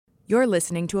You're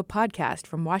listening to a podcast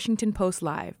from Washington Post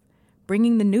Live,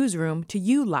 bringing the newsroom to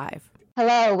you live.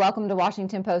 Hello, welcome to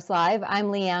Washington Post Live. I'm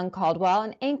Leanne Caldwell,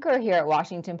 an anchor here at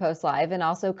Washington Post Live and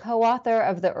also co-author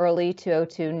of the Early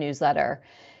 202 newsletter.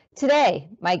 Today,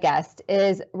 my guest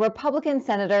is Republican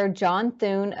Senator John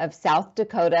Thune of South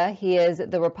Dakota. He is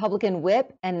the Republican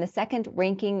whip and the second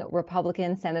ranking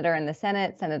Republican senator in the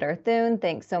Senate. Senator Thune,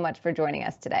 thanks so much for joining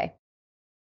us today.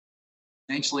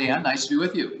 Thanks, Leanne. Nice to be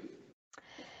with you.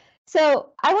 So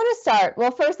I want to start.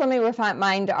 Well, first, let me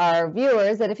remind our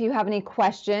viewers that if you have any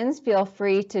questions, feel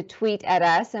free to tweet at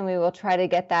us and we will try to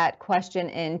get that question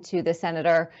into the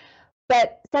senator.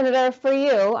 But Senator, for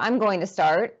you, I'm going to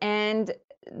start. And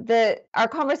our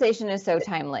conversation is so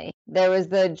timely. There was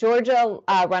the Georgia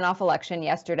runoff election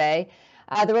yesterday.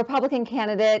 The Republican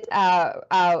candidate,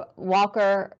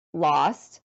 Walker,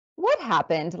 lost. What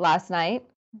happened last night?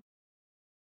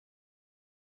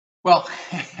 Well,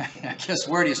 I guess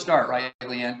where do you start, right,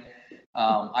 Leanne?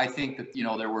 I think that,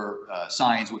 there were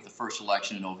signs with the first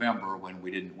election in November when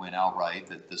we didn't win outright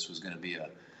that this was going to be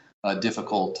a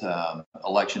difficult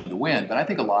election to win. But I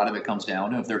think a lot of it comes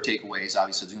down to, if there are takeaways,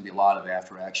 obviously there's going to be a lot of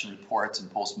after-action reports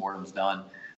and postmortems done,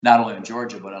 not only in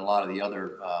Georgia, but in a lot of the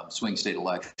other swing state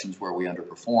elections where we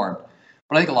underperformed.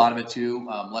 But I think a lot of it, too,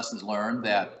 lessons learned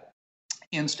that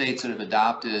in states that have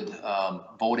adopted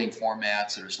voting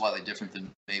formats that are slightly different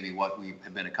than maybe what we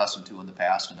have been accustomed to in the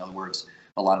past, in other words,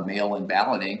 a lot of mail-in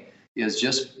balloting, is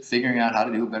just figuring out how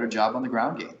to do a better job on the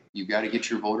ground game. You've got to get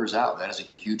your voters out. That is a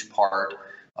huge part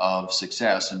of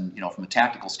success. And, from a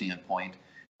tactical standpoint,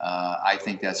 I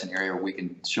think that's an area where we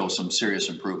can show some serious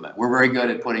improvement. We're very good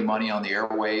at putting money on the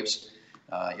airwaves,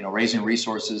 raising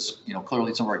resources.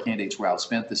 Clearly some of our candidates were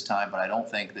outspent this time, but I don't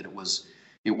think that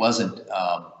it wasn't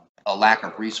a lack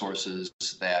of resources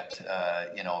that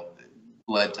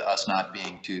led to us not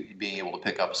being able to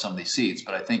pick up some of these seats.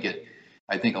 But I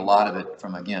think a lot of it,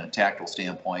 from again a tactical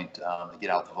standpoint, the get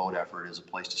out the vote effort is a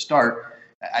place to start.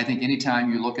 I think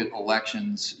anytime you look at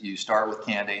elections, you start with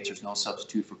candidates. There's no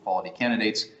substitute for quality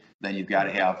candidates. Then you've got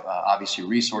to have obviously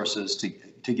resources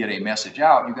to get a message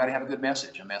out. You've got to have a good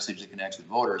message, a message that connects with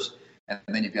voters, and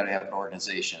then you've got to have an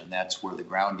organization, and that's where the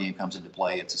ground game comes into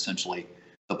play. It's essentially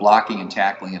the blocking and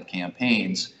tackling of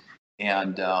campaigns,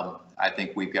 and I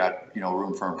think we've got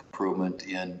room for improvement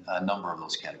in a number of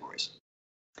those categories.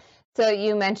 So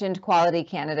you mentioned quality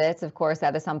candidates. Of course,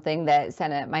 that is something that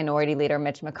Senate Minority Leader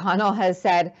Mitch McConnell has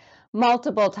said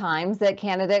multiple times, that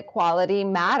candidate quality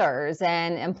matters,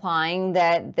 and implying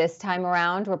that this time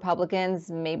around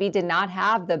Republicans maybe did not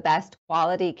have the best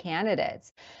quality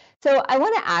candidates. So I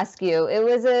want to ask you, it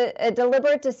was a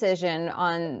deliberate decision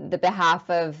on the behalf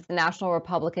of the National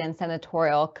Republican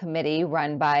Senatorial Committee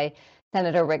run by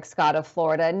Senator Rick Scott of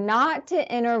Florida not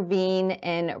to intervene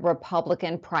in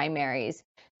Republican primaries.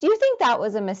 Do you think that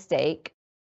was a mistake?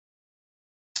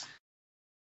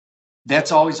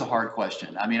 That's always a hard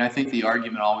question. I mean, I think the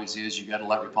argument always is you got to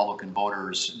let Republican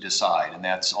voters decide, and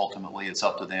that's ultimately it's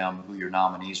up to them who your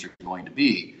nominees are going to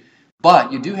be.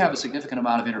 But you do have a significant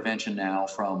amount of intervention now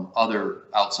from other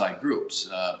outside groups,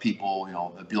 people,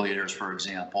 billionaires, for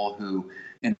example, who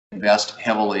invest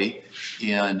heavily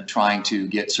in trying to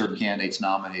get certain candidates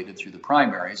nominated through the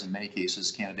primaries, in many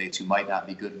cases, candidates who might not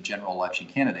be good general election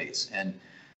candidates. And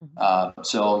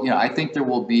so, I think there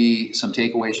will be some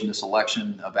takeaways from this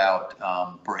election about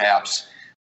perhaps,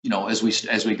 as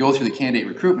we go through the candidate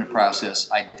recruitment process,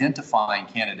 identifying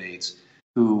candidates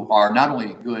who are not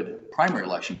only good primary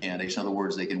election candidates, in other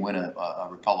words, they can win a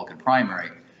Republican primary,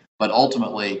 but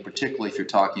ultimately, particularly if you're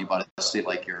talking about a state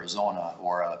like Arizona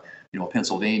or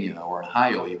Pennsylvania or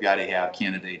Ohio, you've got to have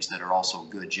candidates that are also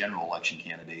good general election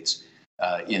candidates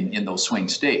in those swing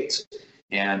states.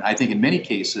 And I think in many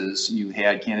cases, you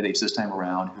had candidates this time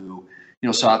around who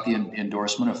sought the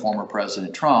endorsement of former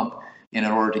President Trump. And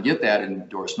in order to get that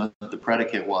endorsement, the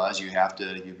predicate was you've got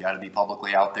to be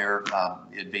publicly out there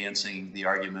advancing the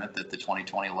argument that the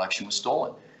 2020 election was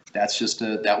stolen.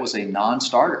 That was a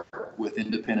non-starter with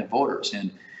independent voters.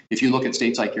 And if you look at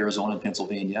states like Arizona and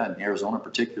Pennsylvania, and Arizona in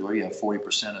particular, you have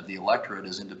 40% of the electorate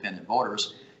as independent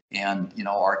voters. And,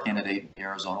 our candidate in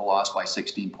Arizona lost by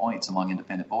 16 points among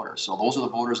independent voters. So those are the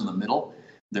voters in the middle.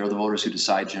 They're the voters who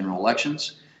decide general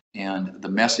elections. And the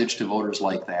message to voters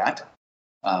like that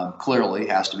clearly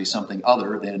has to be something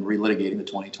other than relitigating the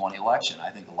 2020 election.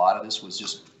 I think a lot of this was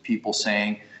just people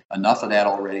saying, enough of that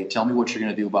already. Tell me what you're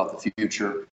going to do about the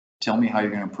future. Tell me how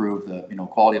you're going to improve the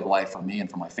quality of life for me and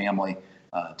for my family.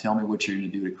 Tell me what you're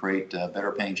going to do to create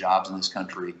better paying jobs in this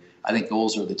country. I think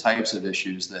those are the types of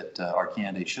issues that our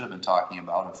candidates should have been talking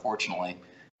about. Unfortunately,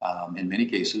 in many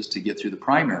cases, to get through the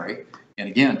primary, And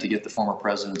again, to get the former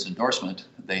president's endorsement,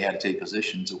 they had to take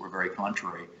positions that were very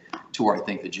contrary to where I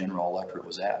think the general electorate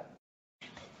was at.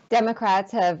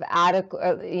 Democrats have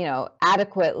adequately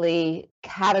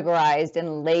categorized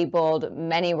and labeled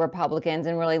many Republicans,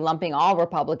 and really lumping all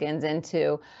Republicans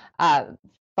into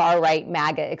far-right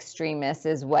MAGA extremists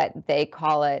is what they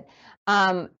call it.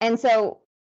 And so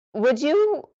would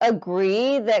you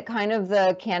agree that kind of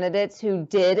the candidates who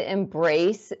did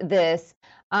embrace this,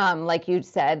 like you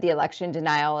said, the election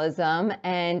denialism,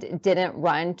 and didn't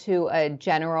run to a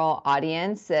general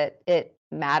audience, that it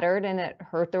mattered and it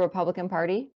hurt the Republican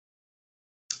Party?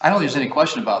 I don't think there's any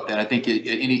question about that. I think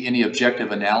any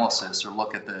objective analysis, or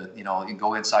look at the, you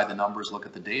go inside the numbers, look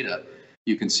at the data,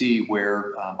 you can see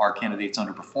where our candidates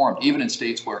underperformed, even in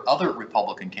states where other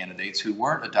Republican candidates who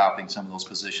weren't adopting some of those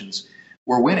positions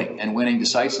were winning, and winning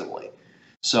decisively.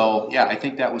 So, yeah, I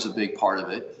think that was a big part of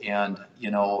it. And,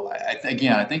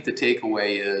 I think the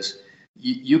takeaway is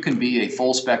you can be a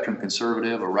full spectrum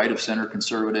conservative, a right of center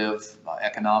conservative,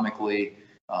 economically,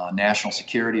 national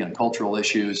security and cultural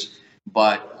issues.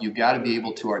 But you've got to be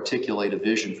able to articulate a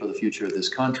vision for the future of this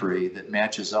country that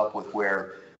matches up with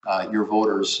where your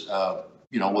voters,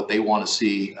 what they want to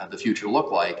see the future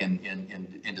look like,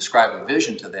 and describe a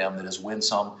vision to them that is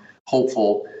winsome,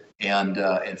 hopeful, and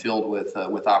filled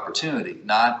with opportunity.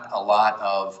 Not a lot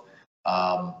of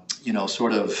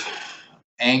sort of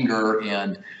anger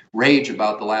and rage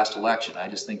about the last election. I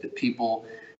just think that people,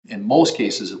 in most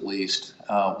cases at least,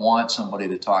 want somebody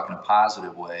to talk in a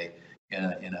positive way, in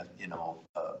a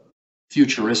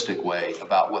futuristic way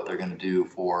about what they're going to do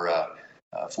for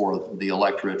the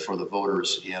electorate, for the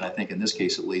voters. And I think in this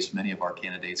case, at least, many of our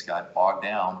candidates got bogged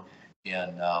down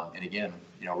in again,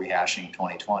 rehashing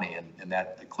 2020, and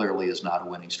that clearly is not a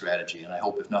winning strategy. And I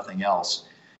hope, if nothing else,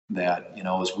 that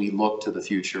as we look to the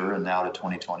future and now to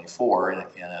 2024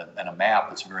 in a map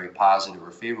that's very positive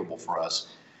or favorable for us,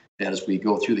 that as we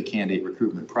go through the candidate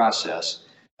recruitment process,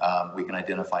 we can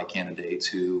identify candidates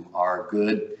who are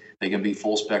good. They can be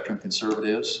full spectrum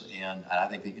conservatives, and I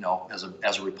think that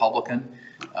as a Republican,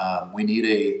 we need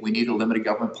a limited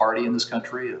government party in this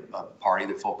country, a party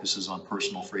that focuses on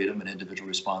personal freedom and individual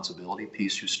responsibility,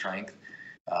 peace through strength,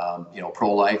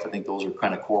 pro-life. I think those are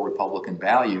kind of core Republican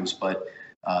values, but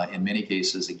in many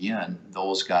cases, again,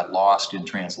 those got lost in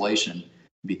translation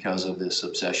because of this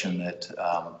obsession that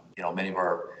many of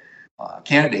our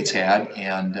candidates had,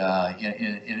 and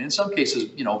in some cases,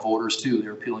 voters too.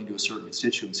 They're appealing to a certain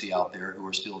constituency out there who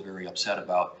are still very upset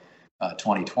about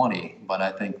 2020. But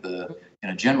I think in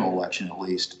a general election, at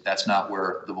least, that's not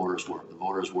where the voters were. The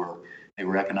voters were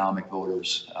economic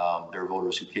voters. They're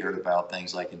voters who cared about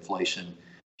things like inflation,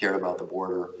 cared about the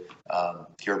border,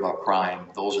 cared about crime.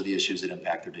 Those are the issues that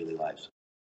impact their daily lives.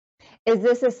 Is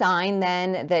this a sign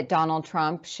then that Donald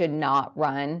Trump should not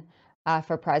run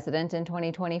for president in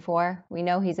 2024? We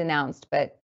know he's announced,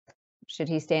 but should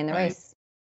he stay in the race?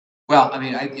 Well, I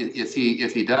mean, if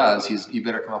he does, he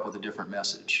better come up with a different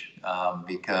message,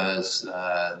 because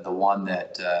the one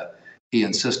that he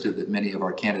insisted that many of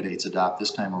our candidates adopt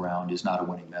this time around is not a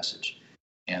winning message.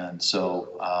 And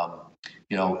so,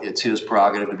 it's his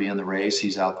prerogative to be in the race.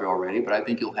 He's out there already, but I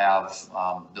think they'll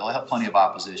have plenty of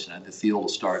opposition, and the field will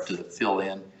start to fill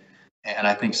in. And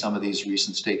I think some of these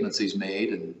recent statements he's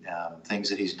made and things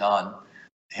that he's done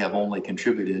have only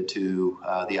contributed to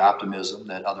the optimism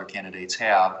that other candidates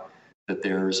have, that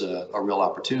there's a real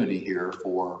opportunity here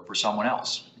for someone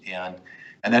else. And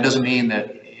that doesn't mean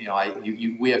that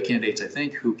we have candidates, I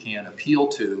think, who can appeal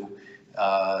to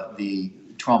the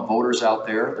Trump voters out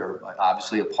there. They're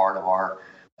obviously a part of our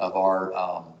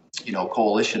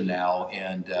coalition now,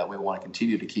 and we want to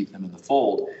continue to keep them in the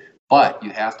fold. But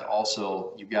you've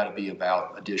got to be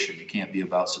about addition. You can't be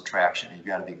about subtraction. You've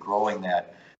got to be growing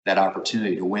that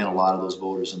opportunity to win a lot of those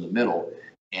voters in the middle.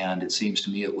 And it seems to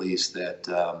me, at least, that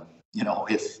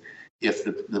if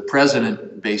the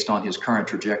president, based on his current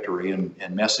trajectory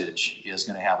and message, is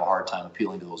going to have a hard time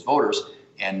appealing to those voters,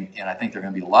 and I think there are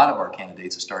going to be a lot of our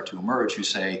candidates that start to emerge who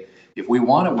say, if we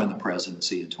want to win the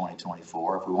presidency in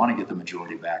 2024, if we want to get the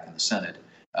majority back in the Senate,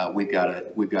 we've got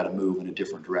to move in a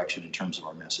different direction in terms of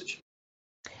our message.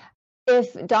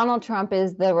 If Donald Trump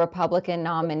is the Republican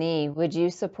nominee, would you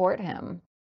support him?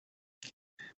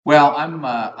 Well,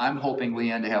 I'm hoping,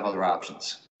 Leanne, to have other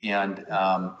options, and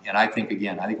I think we're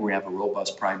going to have a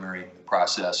robust primary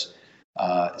process.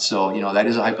 So that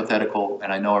is a hypothetical,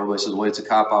 and I know everybody says, "Well, it's a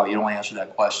cop-out. You don't want to answer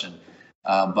that question."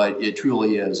 But it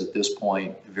truly is, at this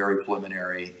point, very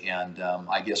preliminary. And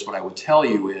I guess what I would tell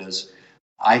you is,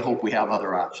 I hope we have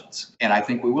other options, and I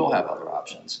think we will have other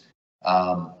options.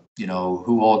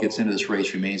 who all gets into this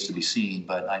race remains to be seen.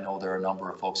 But I know there are a number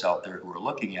of folks out there who are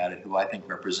looking at it who I think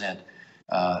represent,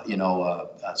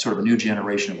 sort of a new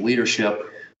generation of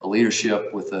leadership, a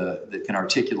leadership that can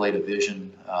articulate a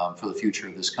vision for the future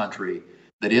of this country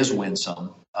that is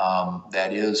winsome,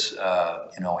 that is,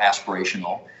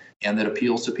 aspirational, and that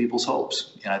appeals to people's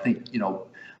hopes. And I think,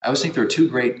 I always think there are two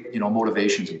great,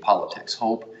 motivations in politics: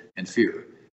 hope and fear.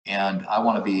 And I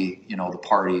want to be, the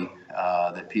party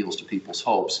that appeals to people's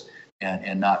hopes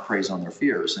and not preys on their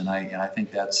fears. And I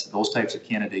think those types of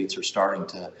candidates are starting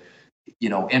to,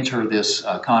 enter this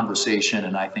conversation,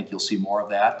 and I think you'll see more of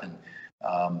that.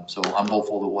 And so I'm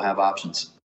hopeful that we'll have options.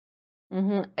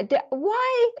 Mm-hmm.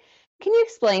 Why? Can you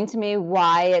explain to me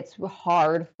why it's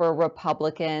hard for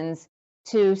Republicans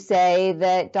to say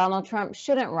that Donald Trump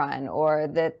shouldn't run, or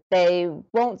that they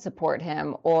won't support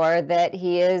him, or that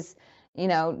he is,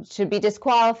 should be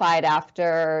disqualified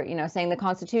after, saying the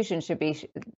Constitution should be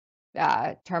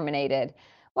terminated?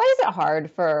 Why is it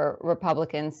hard for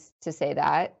Republicans to say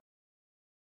that?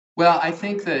 Well, I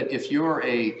think that if you're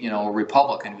a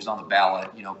Republican who's on the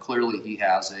ballot, clearly he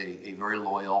has a very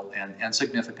loyal and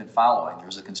significant following.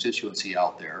 There's a constituency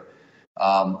out there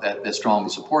that strongly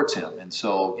supports him, and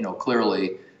so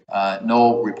clearly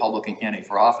no Republican candidate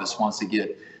for office wants to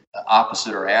get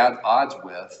opposite or odds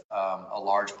with a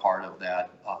large part of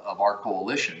that of our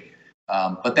coalition.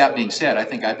 But that being said, I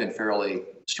think I've been fairly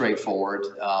straightforward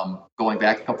going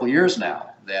back a couple of years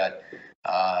now that.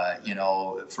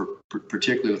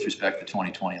 Particularly with respect to the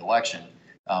 2020 election,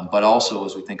 but also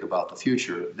as we think about the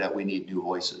future, that we need new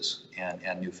voices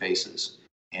and new faces.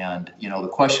 And, the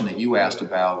question that you asked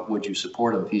about, would you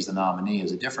support him if he's the nominee,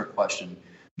 is a different question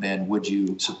than would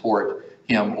you support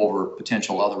him over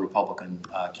potential other Republican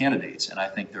candidates. And I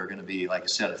think they're going to be, like I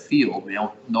said, a field. We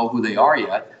don't know who they are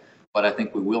yet, but I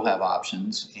think we will have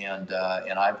options. And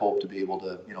I hope to be able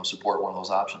to, support one of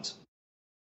those options.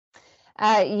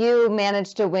 You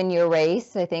managed to win your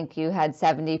race. I think you had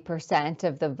 70%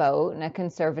 of the vote in a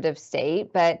conservative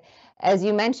state. But as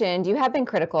you mentioned, you have been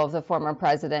critical of the former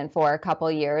president for a couple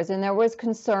of years, and there was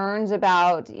concerns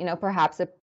about, perhaps a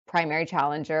primary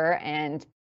challenger and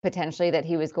potentially that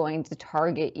he was going to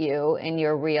target you in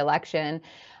your reelection.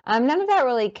 None of that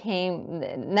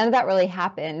really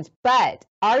happened. But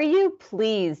are you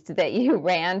pleased that you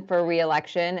ran for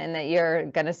reelection and that you're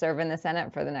going to serve in the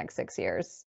Senate for the next 6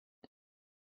 years?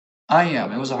 I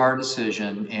am. It was a hard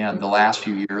decision, and the last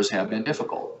few years have been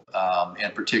difficult.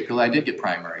 And particularly, I did get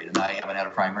primaried, and I haven't had a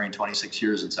primary in 26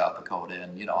 years in South Dakota.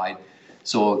 And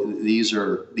so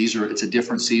it's a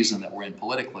different season that we're in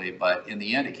politically. But in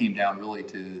the end, it came down really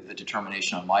to a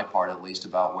determination on my part, at least,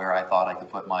 about where I thought I could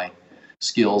put my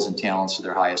skills and talents to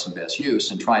their highest and best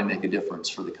use and try and make a difference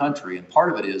for the country. And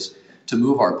part of it is to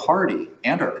move our party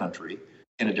and our country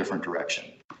in a different direction.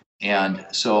 And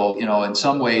so, in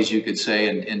some ways you could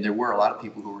say, and there were a lot of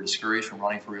people who were discouraged from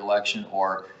running for re-election,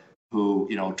 or who,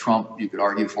 Trump, you could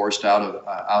argue, forced out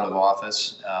of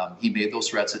office. He made those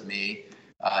threats at me,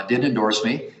 didn't endorse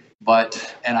me,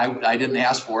 and I didn't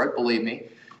ask for it, believe me.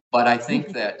 But I think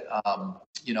that,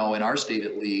 in our state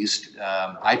at least,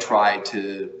 I try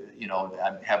to,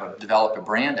 develop a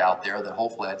brand out there that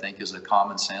hopefully I think is a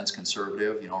common sense,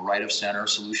 conservative, right of center,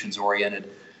 solutions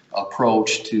oriented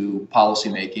approach to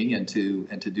policymaking and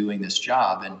to doing this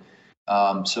job.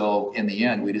 And so in the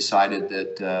end, we decided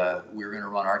that we were going to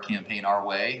run our campaign our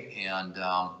way. And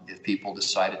if people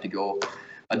decided to go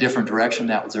a different direction,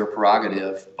 that was their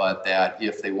prerogative. But that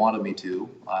if they wanted me to,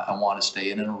 I want to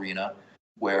stay in an arena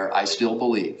where I still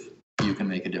believe you can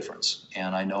make a difference.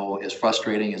 And I know, as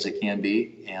frustrating as it can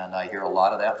be, and I hear a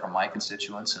lot of that from my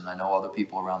constituents, and I know other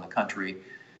people around the country,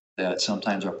 that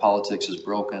sometimes our politics is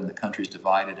broken, the country's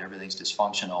divided, everything's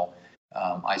dysfunctional.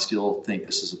 I still think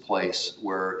this is a place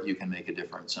where you can make a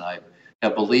difference. And I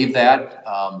have believed that.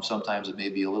 Sometimes it may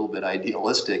be a little bit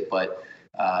idealistic, but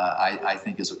I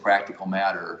think as a practical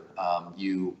matter, when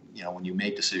you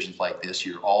make decisions like this,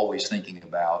 you're always thinking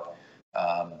about,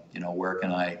 where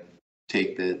can I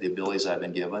take the abilities I've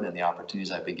been given and the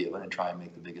opportunities I've been given and try and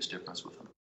make the biggest difference with them.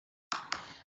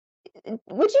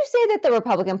 Would you say that the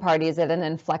Republican Party is at an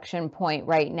inflection point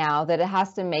right now, that it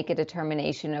has to make a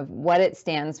determination of what it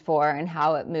stands for and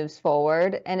how it moves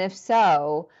forward? And if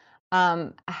so,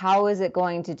 how is it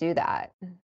going to do that?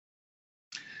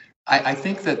 I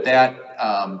think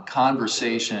that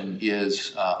conversation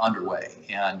is underway.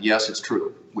 And yes, it's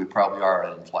true. We probably are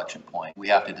at an inflection point. We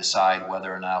have to decide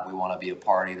whether or not we want to be a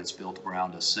party that's built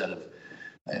around a set of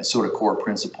sort of core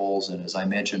principles. And as I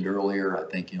mentioned earlier,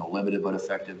 I think, limited but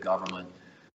effective government,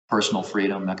 personal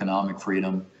freedom, economic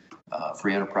freedom,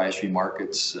 free enterprise, free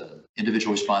markets,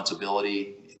 individual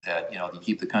responsibility, that, you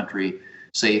keep the country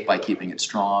safe by keeping it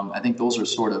strong. I think those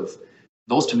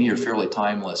to me are fairly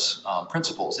timeless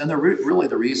principles. And they're really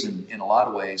the reason, in a lot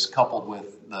of ways, coupled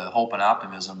with the hope and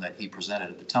optimism that he presented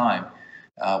at the time.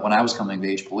 When I was coming of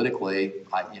age politically,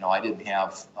 I didn't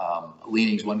have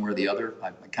leanings one way or the other.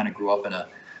 I kind of grew up in a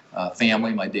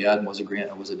family. My dad was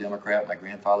a Democrat. My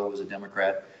grandfather was a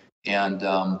Democrat.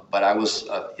 But I was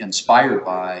inspired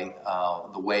by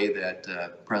the way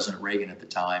that President Reagan at the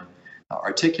time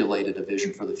articulated a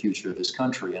vision for the future of this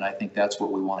country. And I think that's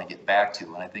what we want to get back to.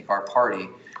 And I think our party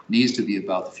needs to be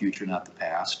about the future, not the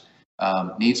past.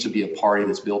 Needs to be a party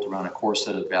that's built around a core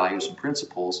set of values and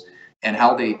principles, and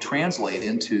how they translate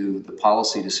into the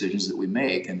policy decisions that we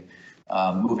make, and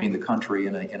moving the country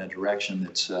in a direction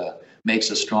that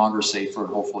makes us stronger, safer,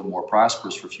 and hopefully more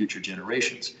prosperous for future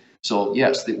generations. So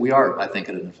yes, we are, I think,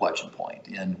 at an inflection point,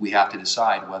 and we have to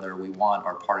decide whether we want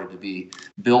our party to be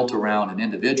built around an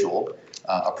individual,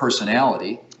 a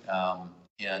personality,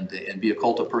 and be a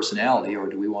cult of personality, or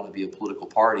do we want to be a political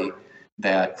party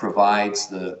that provides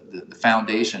the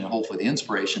foundation and hopefully the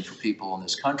inspiration for people in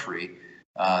this country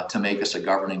to make us a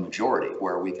governing majority,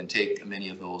 where we can take many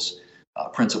of those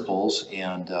principles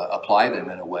and apply them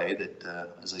in a way that,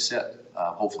 as I said,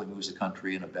 hopefully moves the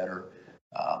country in a better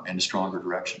and a stronger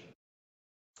direction.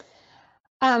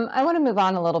 I want to move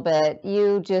on a little bit.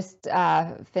 You just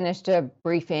finished a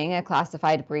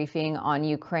classified briefing on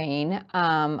Ukraine.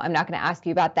 I'm not going to ask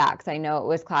you about that because I know it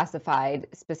was classified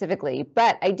specifically,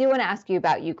 but I do want to ask you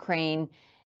about Ukraine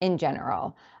in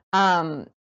general.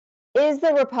 Does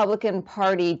the Republican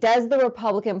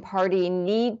Party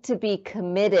need to be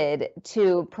committed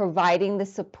to providing the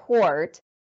support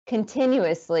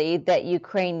continuously that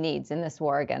Ukraine needs in this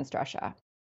war against Russia?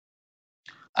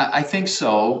 I think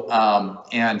so.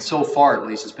 And so far, at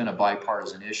least, it's been a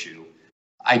bipartisan issue.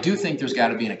 I do think there's got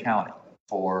to be an accounting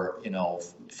for,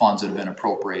 funds that have been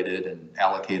appropriated and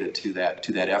allocated to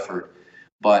that effort.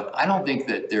 But I don't think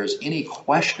that there's any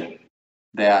question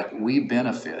that we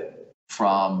benefit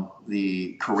from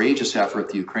the courageous effort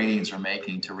the Ukrainians are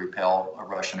making to repel a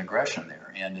Russian aggression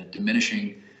there, and in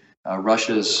diminishing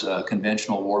Russia's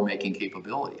conventional war-making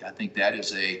capability. I think that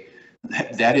is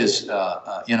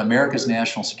in America's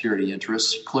national security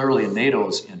interests, clearly in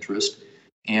NATO's interest,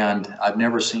 and I've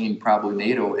never seen probably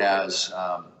NATO as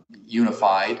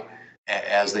unified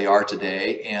as they are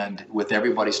today, and with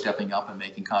everybody stepping up and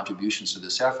making contributions to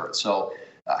this effort. So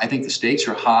I think the stakes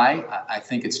are high. I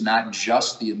think it's not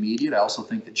just the immediate. I also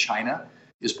think that China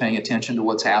is paying attention to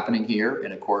what's happening here,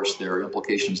 and of course there are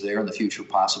implications there in the future,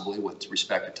 possibly with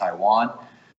respect to Taiwan.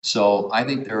 So I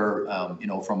think there are,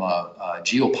 from a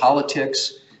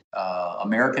geopolitics,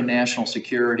 American national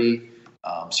security,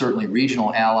 certainly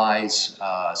regional allies,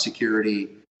 security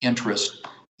interest,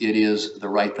 it is the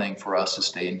right thing for us to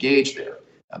stay engaged there.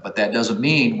 But that doesn't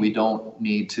mean we don't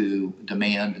need to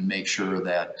demand and make sure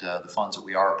that the funds that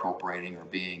we are appropriating are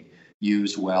being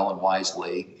used well and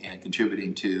wisely and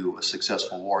contributing to a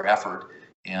successful war effort.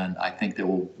 And I think there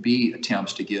will be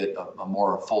attempts to get a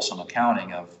more fulsome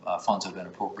accounting of funds that have been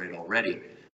appropriated already.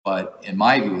 But in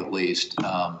my view, at least,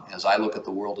 as I look at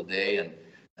the world today and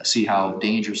see how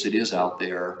dangerous it is out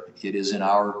there, it is in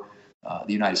the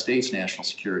United States national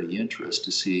security interest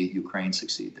to see Ukraine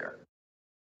succeed there.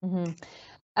 Mm-hmm.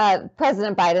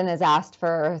 President Biden has asked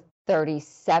for I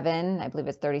believe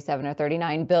it's $37 or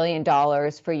 $39 billion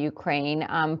for Ukraine.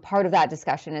 Part of that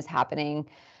discussion is happening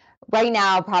right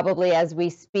now, probably as we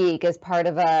speak, as part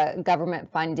of a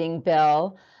government funding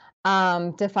bill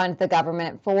to fund the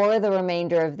government for the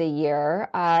remainder of the year.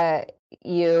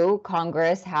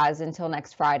 Congress has until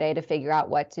next Friday to figure out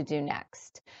what to do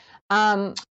next.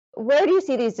 Where do you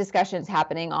see these discussions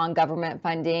happening on government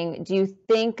funding? Do you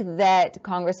think that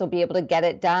Congress will be able to get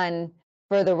it done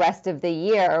for the rest of the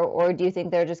year, or do you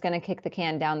think they're just going to kick the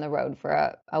can down the road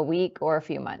for a week or a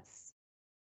few months?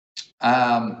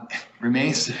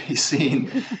 Remains to be seen.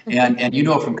 And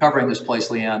from covering this place,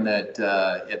 Leanne, that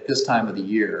at this time of the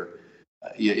year,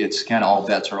 it's kind of all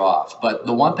bets are off. But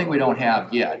the one thing we don't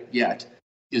have yet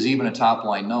is even a top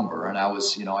line number. And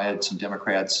I had some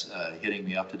Democrats hitting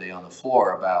me up today on the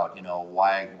floor about,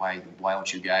 why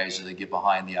don't you guys get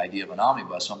behind the idea of an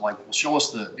omnibus? So I'm like, well, show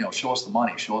us the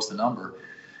money, show us the number.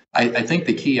 I think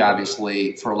the key,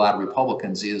 obviously, for a lot of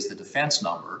Republicans is the defense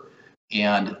number.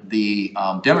 And the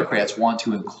Democrats want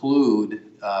to include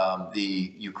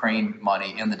the Ukraine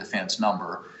money in the defense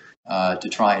number to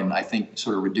try and, I think,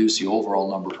 sort of reduce the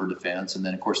overall number for defense. And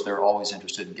then, of course, they're always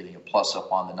interested in getting a plus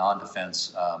up on the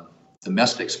non-defense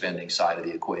domestic spending side of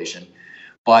the equation.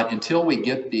 But until we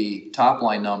get the top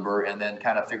line number and then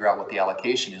kind of figure out what the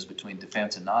allocation is between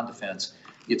defense and non-defense,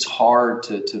 it's hard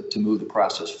to move the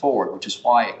process forward, which is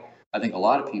why I think a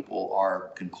lot of people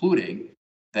are concluding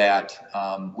that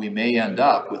we may end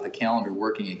up with a calendar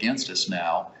working against us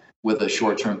now with a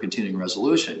short-term continuing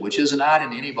resolution, which is not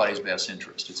in anybody's best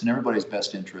interest. It's in everybody's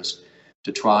best interest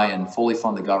to try and fully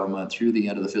fund the government through the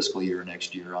end of the fiscal year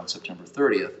next year on September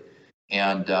 30th.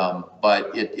 And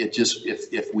but it just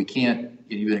if we can't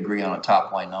even agree on a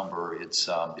top line number,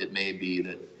 it may be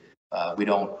that we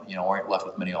don't aren't left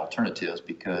with many alternatives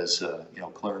because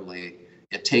clearly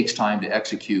it takes time to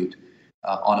execute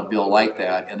on a bill like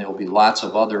that, and there will be lots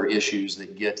of other issues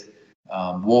that get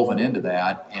woven into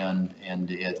that, and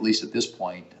at least at this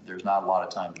point, there's not a lot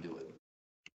of time to do it.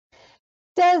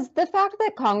 Does the fact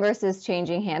that Congress is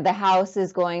changing hand, the House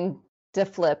is going to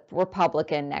flip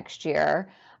Republican next year,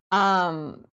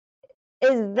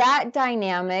 is that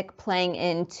dynamic playing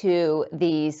into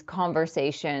these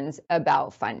conversations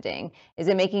about funding? Is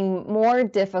it making more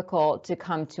difficult to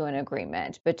come to an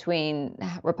agreement between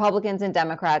Republicans and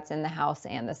Democrats in the House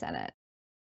and the Senate?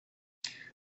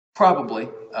 Probably.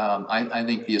 I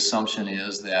think the assumption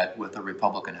is that with the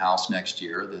Republican House next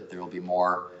year, that there will be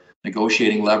more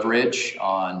negotiating leverage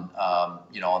on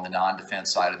on the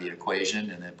non-defense side of the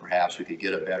equation, and then perhaps we could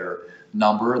get a better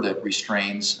number that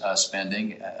restrains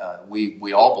spending.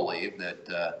 We all believe that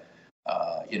the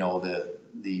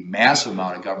massive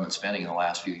amount of government spending in the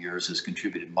last few years has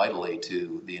contributed mightily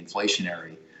to the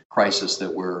inflationary crisis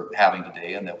that we're having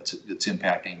today, and that's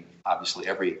impacting obviously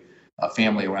every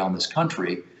family around this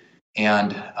country.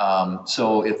 And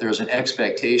so if there's an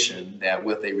expectation that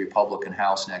with a Republican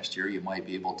House next year, you might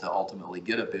be able to ultimately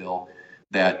get a bill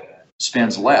that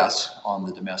spends less on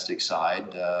the domestic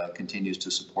side, continues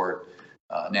to support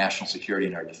national security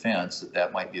and our defense,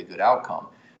 that might be a good outcome.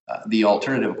 The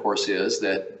alternative, of course, is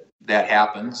that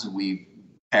happens, we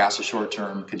pass a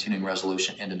short-term continuing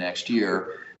resolution into next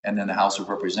year, and then the House of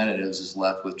Representatives is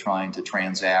left with trying to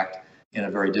transact in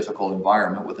a very difficult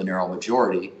environment with a narrow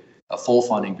majority a full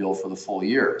funding bill for the full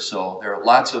year. So there are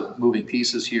lots of moving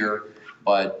pieces here,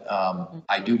 but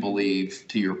I do believe,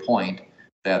 to your point,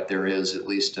 that there is at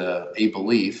least a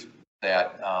belief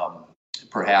that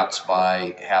perhaps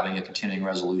by having a continuing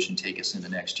resolution take us into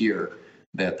next year,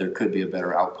 that there could be a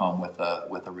better outcome with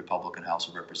a Republican House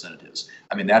of Representatives.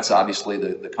 I mean, that's obviously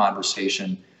the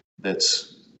conversation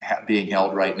that's being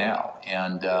held right now.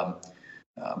 And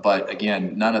but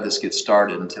again, none of this gets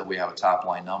started until we have a top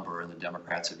line number, and the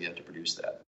Democrats have yet to produce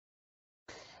that.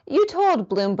 You told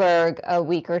Bloomberg a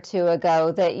week or two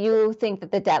ago that you think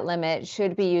that the debt limit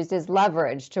should be used as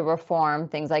leverage to reform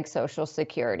things like Social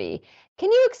Security.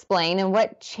 Can you explain, and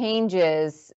what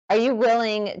changes are you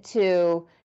willing to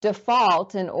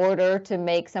default in order to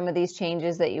make some of these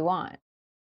changes that you want?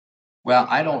 Well,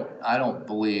 I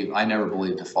never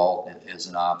believe default is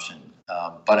an option.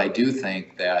 But I do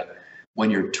think that when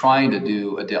you're trying to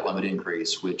do a debt limit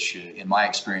increase, which in my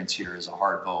experience here is a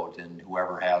hard vote, and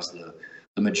whoever has the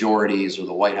majorities or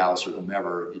the White House or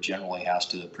whomever, it generally has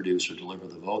to produce or deliver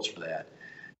the votes for that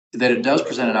it does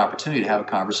present an opportunity to have a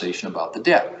conversation about the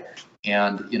debt.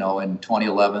 And, in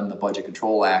 2011, the Budget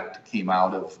Control Act came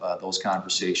out of those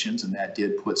conversations, and that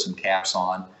did put some caps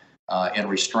on and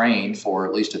restrain for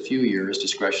at least a few years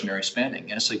discretionary spending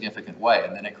in a significant way.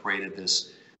 And then it created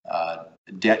this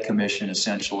debt commission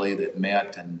essentially that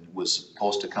met and was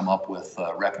supposed to come up with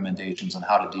recommendations on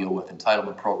how to deal with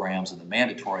entitlement programs and the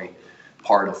mandatory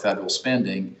part of federal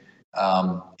spending.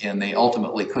 And they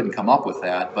ultimately couldn't come up with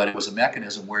that, but it was a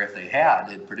mechanism where if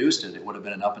they'd produced it, it would have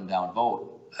been an up and down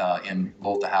vote in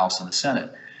both the House and the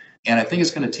Senate. And I think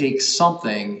it's going to take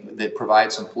something that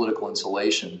provides some political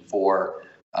insulation for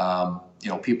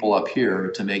people up here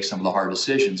to make some of the hard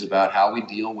decisions about how we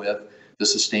deal with the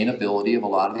sustainability of a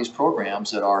lot of these programs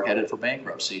that are headed for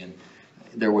bankruptcy. And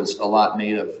there was a lot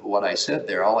made of what I said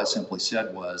there. All I simply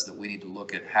said was that we need to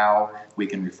look at how we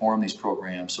can reform these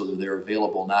programs so that they're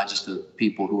available not just to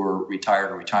people who are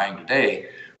retired or retiring today,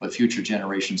 but future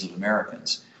generations of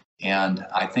Americans. And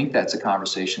I think that's a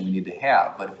conversation we need to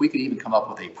have. But if we could even come up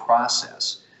with a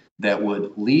process that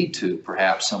would lead to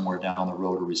perhaps somewhere down the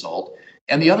road a result.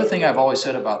 And the other thing I've always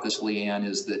said about this, Leanne,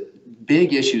 is that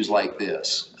big issues like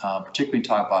this, particularly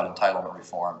talk about entitlement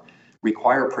reform,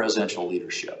 require presidential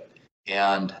leadership.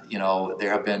 And,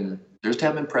 there's to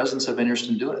have been presidents that have been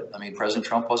interested in doing it. I mean, President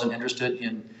Trump wasn't interested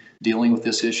in dealing with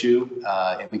this issue.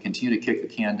 And we continue to kick the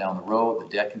can down the road. The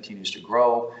debt continues to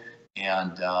grow.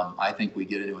 And I think we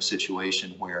get into a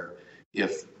situation where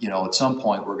if, at some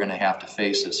point we're going to have to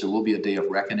face this, there will be a day of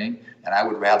reckoning. And I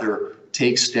would rather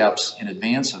take steps in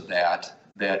advance of that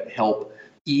help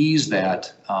ease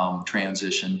that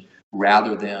transition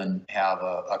rather than have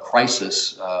a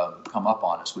crisis come up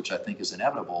on us, which I think is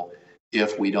inevitable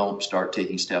if we don't start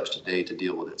taking steps today to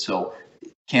deal with it. So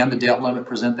can the debt limit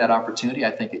present that opportunity?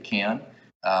 I think it can.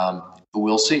 But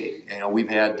we'll see. We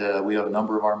have a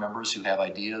number of our members who have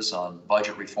ideas on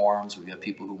budget reforms. We have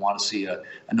people who want to see a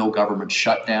no government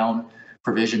shutdown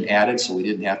provision added, so we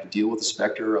didn't have to deal with the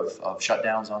specter of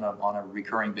shutdowns on a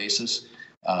recurring basis.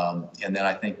 And then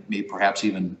I think maybe perhaps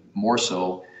even more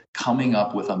so, coming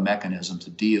up with a mechanism to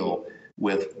deal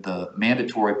with the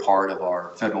mandatory part of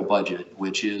our federal budget,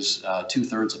 which is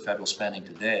 2/3 of federal spending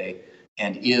today,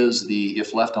 and is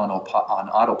if left on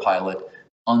autopilot,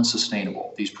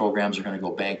 unsustainable. These programs are going to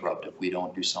go bankrupt if we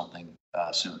don't do something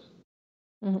soon.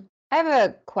 Mm-hmm. I have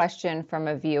a question from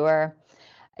a viewer.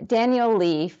 Daniel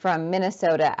Lee from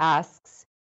Minnesota asks,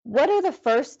 what are the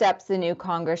first steps the new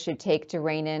Congress should take to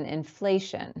rein in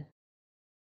inflation?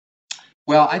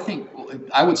 Well,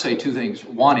 I would say two things.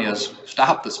 One is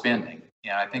stop the spending.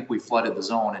 And I think we flooded the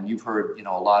zone, and you've heard,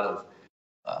 a lot of,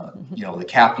 the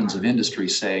captains of industry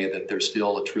say that there's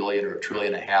still $1 trillion or $1.5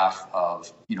 trillion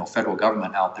of, federal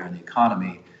government out there in the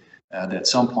economy that at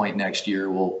some point next year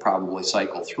will probably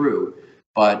cycle through.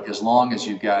 But as long as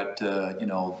you've got,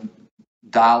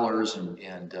 dollars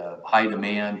and high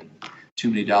demand, too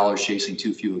many dollars chasing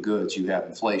too few goods, you have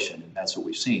inflation, and that's what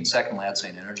we've seen. Secondly, I'd say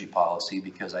an energy policy,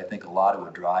 because I think a lot of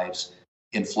what drives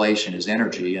inflation is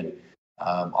energy. And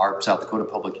our South Dakota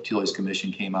Public Utilities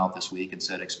Commission came out this week and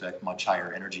said expect much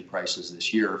higher energy prices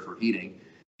this year for heating.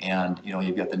 And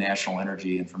you've got the National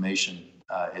Energy Information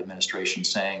Administration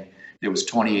saying there was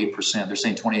 28%. They're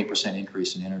saying 28%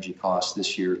 increase in energy costs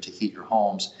this year to heat your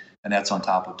homes, and that's on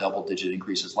top of double-digit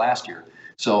increases last year.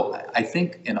 So I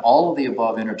think in all of the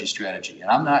above energy strategy, and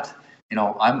I'm not,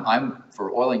 I'm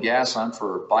for oil and gas, I'm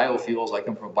for biofuels. I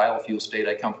come from a biofuel state.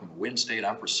 I come from a wind state.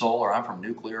 I'm for solar. I'm from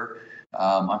nuclear.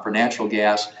 I'm for natural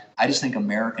gas. I just think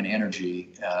American energy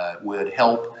would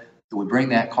help. It would bring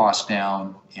that cost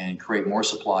down and create more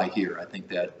supply here. I think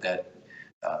that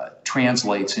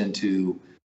translates into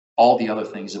all the other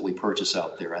things that we purchase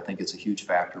out there. I think it's a huge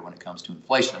factor when it comes to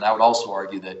inflation. And I would also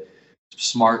argue that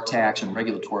smart tax and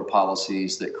regulatory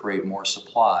policies that create more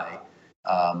supply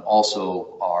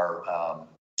also are,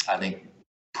 I think,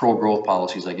 pro-growth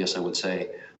policies, I guess I would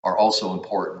say, are also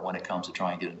important when it comes to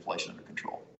trying to get inflation under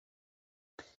control.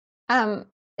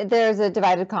 There's a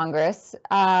divided Congress.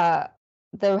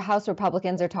 The House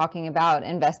Republicans are talking about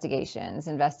investigating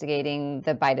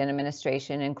the Biden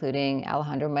administration, including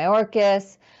Alejandro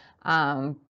Mayorkas.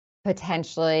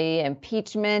 Potentially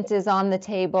impeachment is on the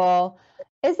table.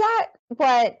 Is that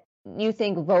what you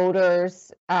think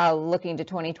voters looking to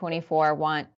 2024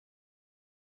 want?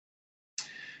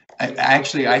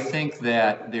 I think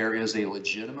that there is a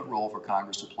legitimate role for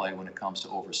Congress to play when it comes to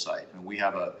oversight. And we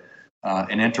have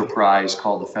an enterprise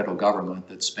called the federal government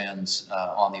that spends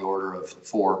on the order of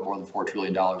more than $4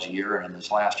 trillion a year, and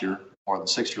this last year, more than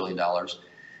 $6 trillion.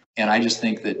 And I just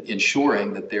think that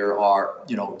ensuring that there are,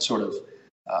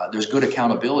 there's good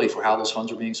accountability for how those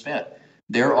funds are being spent.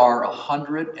 There are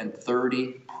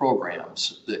 130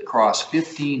 programs that cross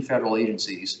 15 federal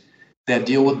agencies that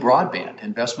deal with broadband,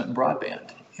 investment in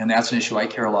broadband. And that's an issue I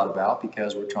care a lot about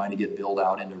because we're trying to get build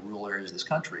out into rural areas of this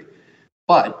country.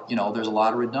 But, there's a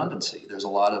lot of redundancy. There's a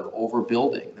lot of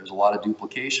overbuilding. There's a lot of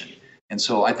duplication. And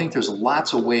so I think there's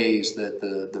lots of ways that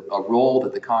a role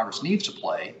that the Congress needs to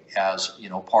play as,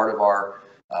 part of our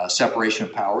separation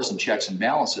of powers and checks and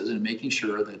balances, and making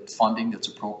sure that funding that's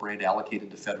appropriate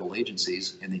allocated to federal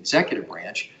agencies in the executive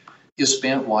branch is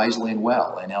spent wisely and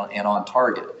well and on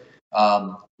target.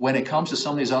 When it comes to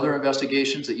some of these other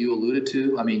investigations that you alluded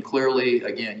to, I mean, clearly,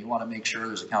 again, you want to make sure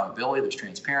there's accountability, there's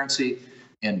transparency,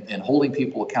 and holding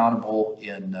people accountable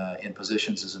in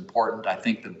positions is important. I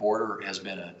think the border has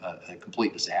been a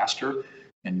complete disaster,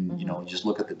 and just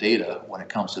look at the data when it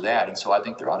comes to that. And so I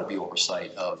think there ought to be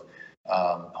oversight of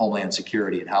Homeland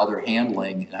Security and how they're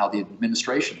handling and how the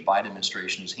Biden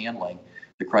administration is handling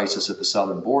the crisis at the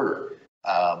southern border.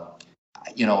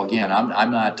 Again,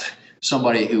 I'm not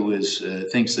somebody who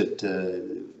thinks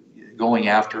that going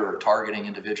after or targeting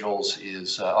individuals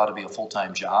ought to be a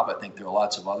full-time job. I think there are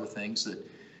lots of other things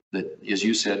that, as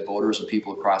you said, voters and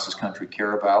people across this country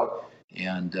care about,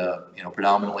 and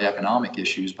predominantly economic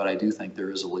issues. But I do think there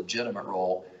is a legitimate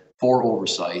role for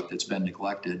oversight that's been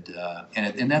neglected,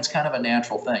 and that's kind of a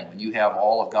natural thing. When you have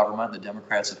all of government, the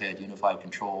Democrats have had unified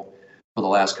control for the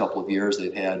last couple of years.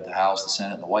 They've had the House, the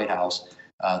Senate, and the White House.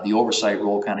 The oversight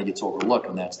role kind of gets overlooked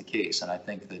when that's the case, and I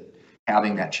think that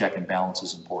having that check and balance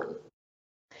is important.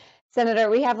 Senator,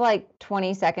 we have like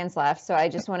 20 seconds left, so I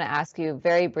just want to ask you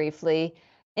very briefly,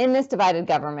 in this divided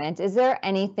government, is there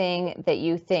anything that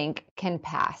you think can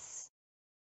pass?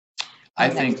 I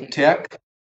think tech,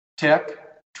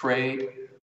 trade,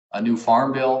 a new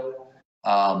farm bill,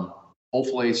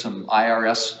 hopefully some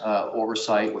IRS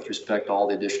oversight with respect to all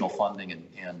the additional funding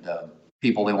and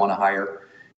people they want to hire,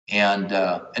 and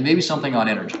maybe something on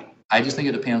energy. I just think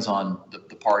it depends on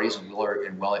the parties and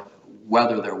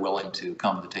whether they're willing to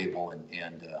come to the table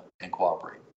and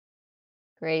cooperate.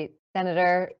 Great.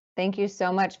 Senator, thank you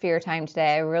so much for your time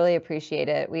today. I really appreciate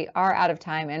it. We are out of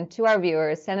time. And to our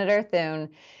viewers, Senator Thune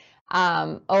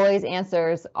always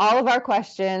answers all of our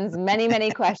questions, many,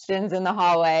 many questions in the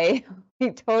hallway.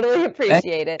 We totally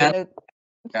appreciate it.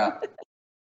 Yeah.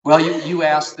 Well, you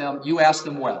asked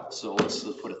them well, so let's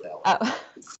put it that way.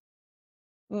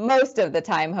 Most of the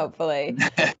time, hopefully.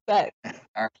 But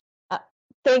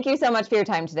thank you so much for your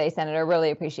time today, Senator.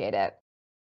 Really appreciate it.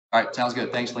 All right, sounds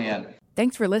good. Thanks, Leanne.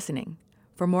 Thanks for listening.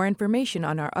 For more information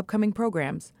on our upcoming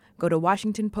programs, go to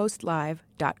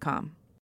WashingtonPostLive.com.